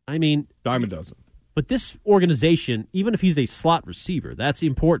 I mean, dime a dozen. But this organization, even if he's a slot receiver, that's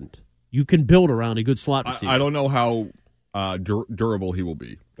important. You can build around a good slot receiver. I don't know how durable he will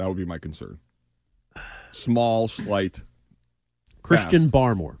be. That would be my concern. Small, slight. Christian fast.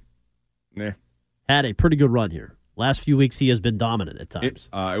 Barmore. Nah. Had a pretty good run here. Last few weeks, he has been dominant at times.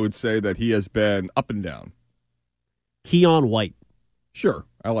 I would say that he has been up and down. Keon White. Sure,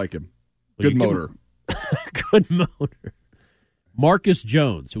 I like him. Good motor. Good motor. Marcus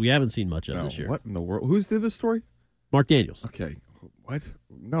Jones, who we haven't seen much of this year. What in the world? Who's did this story? Mark Daniels. Okay. What?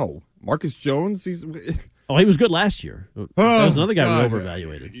 No. Marcus Jones? He was good last year. That was another guy we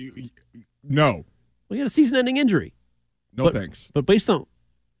overevaluated. No. Well, he had a season-ending injury. No thanks. But based on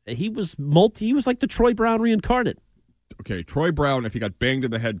he was like the Troy Brown reincarnate. Okay, Troy Brown, if he got banged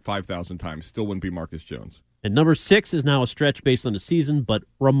in the head 5,000 times, still wouldn't be Marcus Jones. And number 6 is now a stretch based on the season, but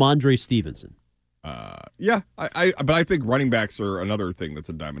Ramondre Stevenson. Yeah, but I think running backs are another thing that's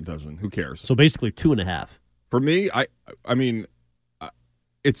a dime a dozen. Who cares? So basically 2.5. For me, I mean,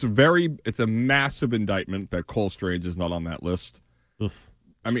 it's a massive indictment that Cole Strange is not on that list. Oof,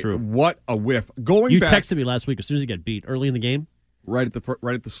 true. What What a whiff! You back, texted me last week as soon as he got beat early in the game, right at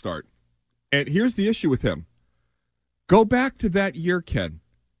the start. And here's the issue with him. Go back to that year, Ken.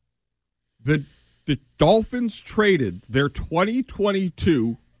 The Dolphins traded their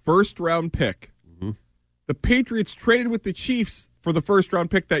 2022 first-round pick. Mm-hmm. The Patriots traded with the Chiefs for the first-round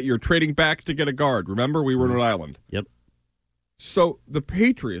pick that year, trading back to get a guard. Remember, we were in Rhode Island. Yep. So the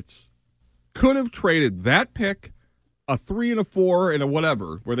Patriots could have traded that pick, a 3 and a 4 and a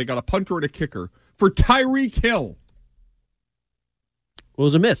whatever, where they got a punter and a kicker, for Tyreek Hill. It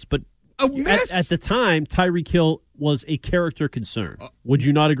was a miss, but a miss? At the time, Tyreek Hill was a character concern. Would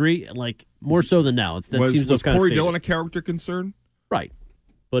you not agree? Like, more so than now. Was Corey Dillon a character concern? Right.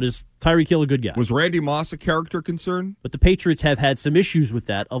 But is Tyreek Hill a good guy? Was Randy Moss a character concern? But the Patriots have had some issues with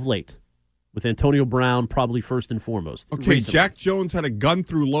that of late, with Antonio Brown probably first and foremost. Okay, recently. Jack Jones had a gun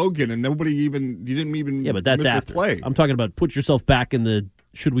through Logan, and you didn't even but that's miss after. a play. I'm talking about put yourself back in the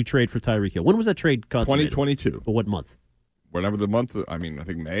should we trade for Tyreek Hill. When was that trade consummated? 2022. But what month? Whatever the month, I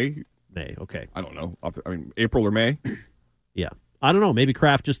think May. May, okay. I don't know. April or May? Yeah. I don't know. Maybe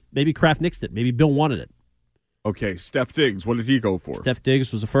Kraft nixed it. Maybe Bill wanted it. Okay, Steph Diggs, what did he go for? Steph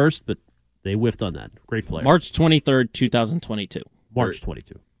Diggs was the first, but they whiffed on that. Great player. March 23rd, 2022. March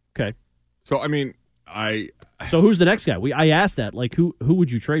 22. Okay. So, So who's the next guy? I asked that. Like, who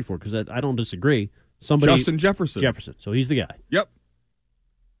would you trade for? Because I don't disagree. Justin Jefferson. Jefferson. So he's the guy. Yep.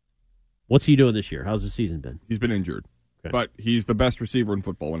 What's he doing this year? How's the season been? He's been injured. Okay. But he's the best receiver in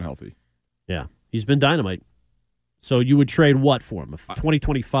football when healthy. Yeah. He's been dynamite. So you would trade what for him? A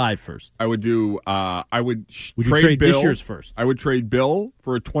 2025 first? I would do. Would you trade Bill, this year's first? I would trade Bill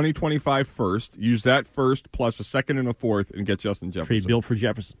for a 2025 first. Use that first plus a second and a fourth, and get Justin Jefferson. Trade Bill for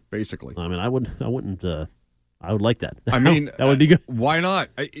Jefferson. Basically. I mean, I wouldn't. I would like that. I mean, that would be good. Why not?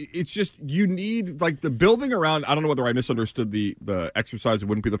 It's just you need the building around. I don't know whether I misunderstood the exercise. It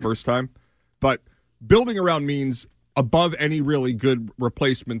wouldn't be the first time, but building around means above any really good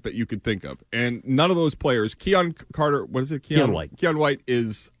replacement that you could think of. And none of those players, Keon Carter, what is it? Keon White. Keon White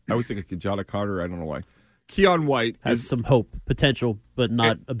is, I always think of Kajana Carter, I don't know why. Keon White has some hope, potential, but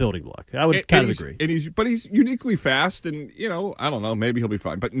not a building block. I would kind of agree. But he's uniquely fast, and, I don't know, maybe he'll be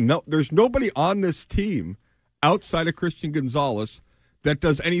fine. But no, there's nobody on this team outside of Christian Gonzalez that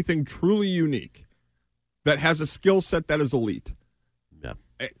does anything truly unique, that has a skill set that is elite. Yeah.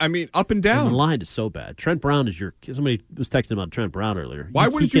 I mean, up and down. And the line is so bad. Trent Brown is somebody was texting about Trent Brown earlier. Why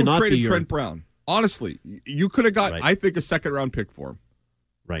wouldn't you have traded Trent Brown? Honestly, you could have got, I think, a second-round pick for him.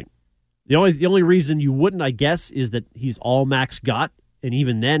 Right. The only reason you wouldn't, I guess, is that he's all Max got, and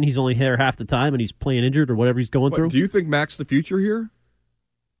even then he's only here half the time, and he's playing injured or whatever he's going through. Do you think Max the future here?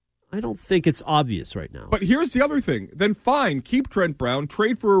 I don't think it's obvious right now. But here's the other thing. Then fine, keep Trent Brown,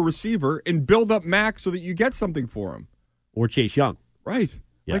 trade for a receiver, and build up Max so that you get something for him. Or Chase Young. Right.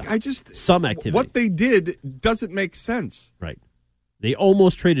 Yeah. Some activity. What they did doesn't make sense. Right. They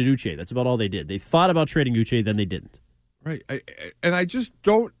almost traded Uche. That's about all they did. They thought about trading Uche, then they didn't. Right. I just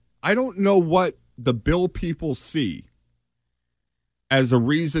don't. I don't know what the Bill people see as a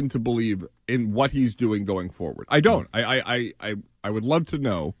reason to believe in what he's doing going forward. I don't. I would love to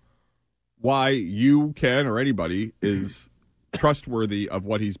know why you, Ken, or anybody is trustworthy of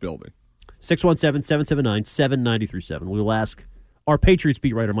what he's building. 617-779-7937. We will ask our Patriots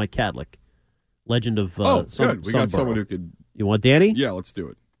beat writer, Mike Cadlick, legend of good. We got someone who could. You want Danny? Yeah, let's do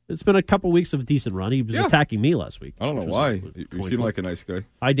it. It's been a couple weeks of a decent run. He was attacking me last week. I don't know why. You seem like a nice guy.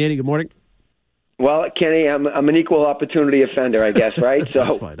 Hi, Danny. Good morning. Well, Kenny, I'm an equal opportunity offender, I guess, right?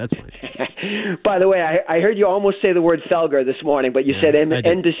 So That's fine. By the way, I heard you almost say the word Felger this morning, but you said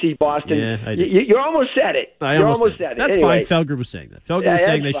Embassy Boston. Yeah, I did. You almost said it. You almost said it. That's anyway. fine. Felger was saying that. Felger was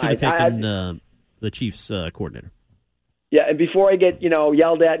saying they should have taken the Chiefs coordinator. Yeah, and before I get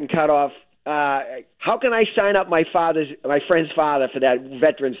yelled at and cut off, how can I sign up my friend's father for that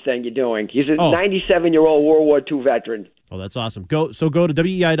veterans thing you're doing? He's a 97-year-old World War II veteran. Oh, that's awesome. Go to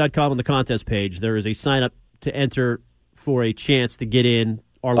WEI.com on the contest page. There is a sign up to enter for a chance to get in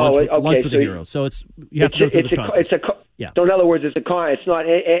our lunch with the Heroes. So you have to go through the contest. So in other words, it's not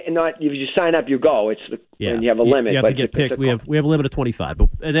if you sign up, you go. And you have a limit. You have to get picked. We have a limit of 25. Or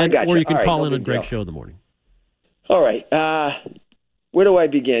you can call in on Greg's show in the morning. All right. Where do I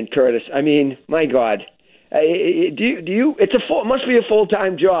begin, Curtis? I mean, my God, do you? It must be a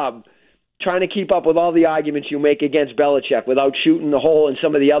full-time job trying to keep up with all the arguments you make against Belichick without shooting the hole in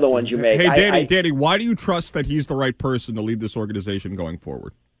some of the other ones you make. Hey, Danny, why do you trust that he's the right person to lead this organization going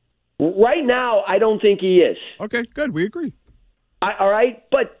forward? Right now, I don't think he is. Okay, good. We agree. All right,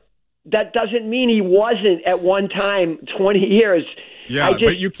 but that doesn't mean he wasn't at one time 20 years. Yeah,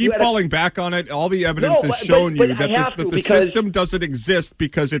 but you keep falling back on it. All the evidence has shown you that the system doesn't exist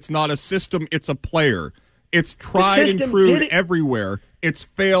because it's not a system, it's a player. It's tried and true everywhere. It's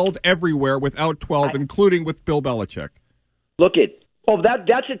failed everywhere without 12, including with Bill Belichick. That's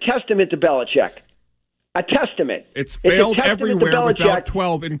a testament to Belichick. A testament. It's failed everywhere without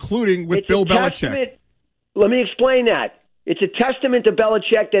 12, including with Bill Belichick. Let me explain that. It's a testament to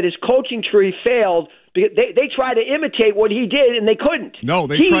Belichick that his coaching tree failed because they tried to imitate what he did and they couldn't. No,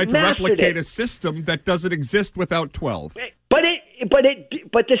 they tried to replicate a system that doesn't exist without 12. But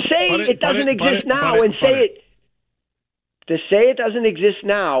to say it doesn't exist now and say it doesn't exist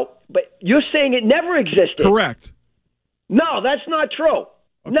now, but you're saying it never existed. Correct. No, that's not true.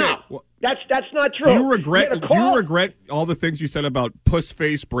 Okay, no, that's not true. Do you regret all the things you said about puss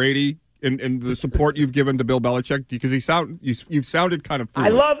face Brady and the support you've given to Bill Belichick? Because you've sounded kind of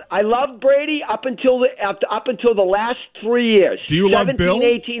foolish. I love Brady up until the last 3 years. Do you love Bill?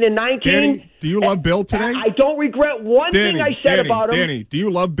 18, and 19. Danny, do you love Bill today? I don't regret one thing I said about him. Danny, do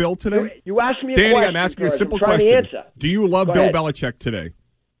you love Bill today? You asked me a question. Danny, I'm asking you a simple question. question. Do you love Bill Belichick today?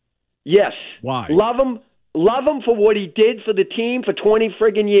 Yes. Why? Love him for what he did for the team for 20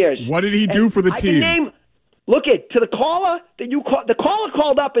 friggin' years. What did he do for the team? To the caller the caller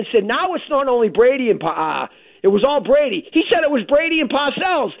called up and said, now it's not only Brady and it was all Brady. He said it was Brady and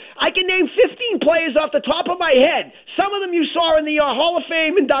Parcells. I can name 15 players off the top of my head. Some of them you saw in the Hall of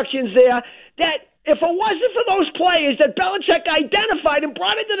Fame inductions there that if it wasn't for those players that Belichick identified and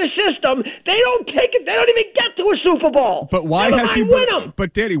brought into the system, they don't take it. They don't even get to a Super Bowl. But why has he been?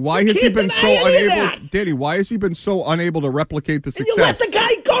 But Danny, why has he been so unable? Danny, why has he been so unable to replicate the success? You let the guy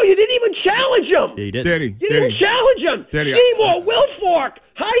go. You didn't even challenge him. Yeah, you did. Danny, you didn't even challenge him. Danny, Seymour, Wilfork,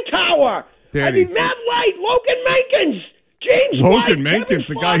 Hightower. Danny. Matt White, Logan Mankins, James Logan White, Mankins,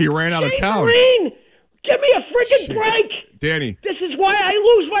 the guy he ran out of town. Green, Give me a freaking break. Danny. This is why I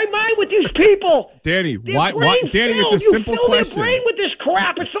lose my mind with these people. Danny, why? Danny, filled. it's a simple question. You fill their brain with this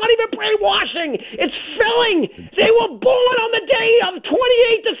crap. It's not even brainwashing. It's filling. They were born on the day of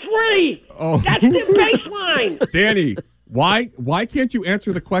 28-3. Oh. That's the baseline. Danny, why can't you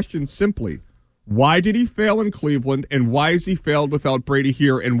answer the question simply? Why did he fail in Cleveland, and why has he failed without Brady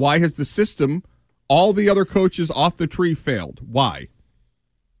here, and why has the system, all the other coaches off the tree, failed? Why?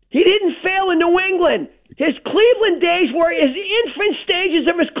 He didn't fail in New England. His Cleveland days were his infant stages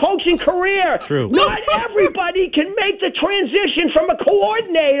of his coaching career. True. Not everybody can make the transition from a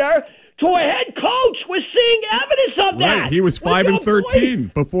coordinator to a head coach. We're seeing evidence of that. Right, he was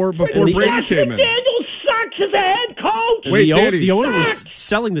 5-13 before Brady came in. Daniels sucks as a head coach. Wait, Danny, the owner was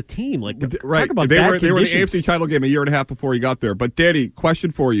selling the team. Like, right? Talk about they bad were in the conditions. AFC title game a year and a half before he got there. But Danny,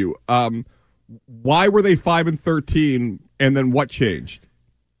 question for you: why were they 5-13, and then what changed?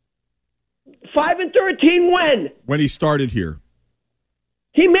 5-13 when? When he started here.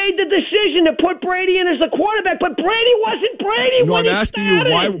 He made the decision to put Brady in as the quarterback, but Brady wasn't Brady No, when I'm he asking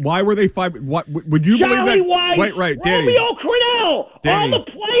started. you why were they 5? What would you believe Charlie that? White, Wait, right, Danny. Romeo Crennel, all the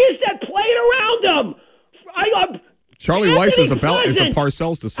players that played around him. Charlie Weiss is a Pleasant,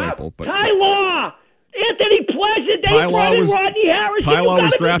 Parcells disciple, but Ty Law, Anthony Pleasant, Ty Law was Rodney Harrison. Ty Law You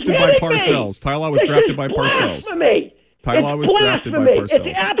was gotta be drafted by kidding me. Parcells. Ty Law was This drafted is by Parcells. blasphemy. Ty Law was It's drafted by blasphemy. Parcells.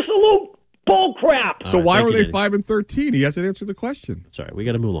 It's absolute bull crap. So why were they 5-13? He hasn't answered the question. Sorry, we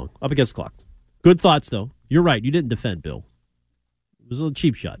got to move along. Up against the clock. Good thoughts, though. You're right. You didn't defend Bill. It was a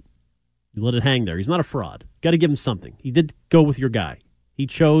cheap shot. You let it hang there. He's not a fraud. Got to give him something. He did go with your guy. He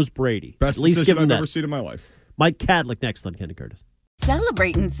chose Brady. Best at least decision give him I've that. ever seen in my life. Mike Cadlick next on Ken and Curtis.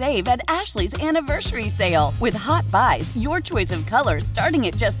 Celebrate and save at Ashley's Anniversary Sale. With Hot Buys, your choice of colors starting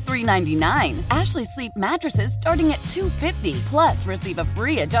at just $3.99. Ashley Sleep mattresses starting at $2.50. Plus, receive a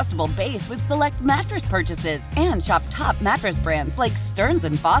free adjustable base with select mattress purchases. And shop top mattress brands like Stearns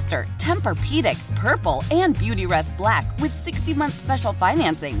 & Foster, Tempur-Pedic, Purple, and Beautyrest Black with 60-month special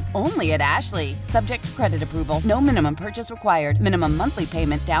financing. Only at Ashley. Subject to credit approval. No minimum purchase required. Minimum monthly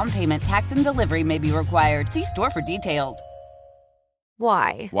payment, down payment, tax, and delivery may be required. See store for details.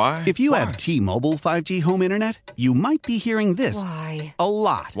 Why? If you have T-Mobile 5G home internet, you might be hearing this Why? a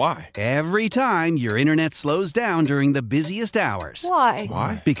lot. Every time your internet slows down during the busiest hours.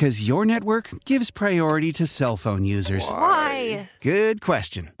 Why? Because your network gives priority to cell phone users. Why? Good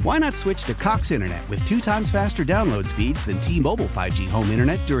question. Why not switch to Cox Internet with 2 times faster download speeds than T-Mobile 5G home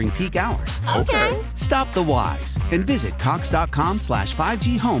internet during peak hours? Okay. Stop the whys and visit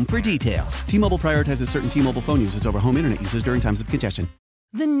cox.com/5G home for details. T-Mobile prioritizes certain T-Mobile phone users over home internet users during times of congestion.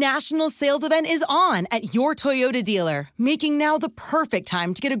 The national sales event is on at your Toyota dealer, making now the perfect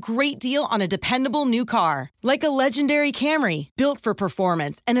time to get a great deal on a dependable new car. Like a legendary Camry, built for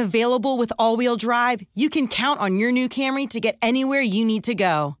performance and available with all-wheel drive, you can count on your new Camry to get anywhere you need to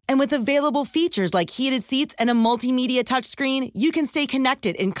go. And with available features like heated seats and a multimedia touchscreen, you can stay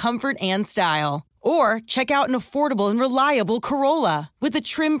connected in comfort and style. Or check out an affordable and reliable Corolla with a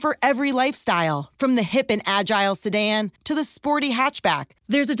trim for every lifestyle. From the hip and agile sedan to the sporty hatchback,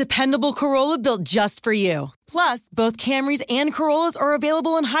 there's a dependable Corolla built just for you. Plus, both Camrys and Corollas are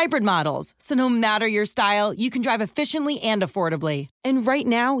available in hybrid models, so no matter your style, you can drive efficiently and affordably. And right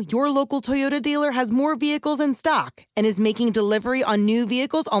now, your local Toyota dealer has more vehicles in stock and is making delivery on new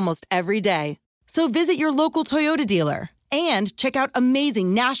vehicles almost every day. So visit your local Toyota dealer. And check out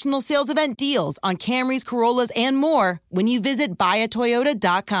amazing national sales event deals on Camrys, Corollas, and more when you visit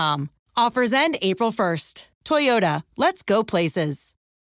buyatoyota.com. Offers end April 1st. Toyota, let's go places.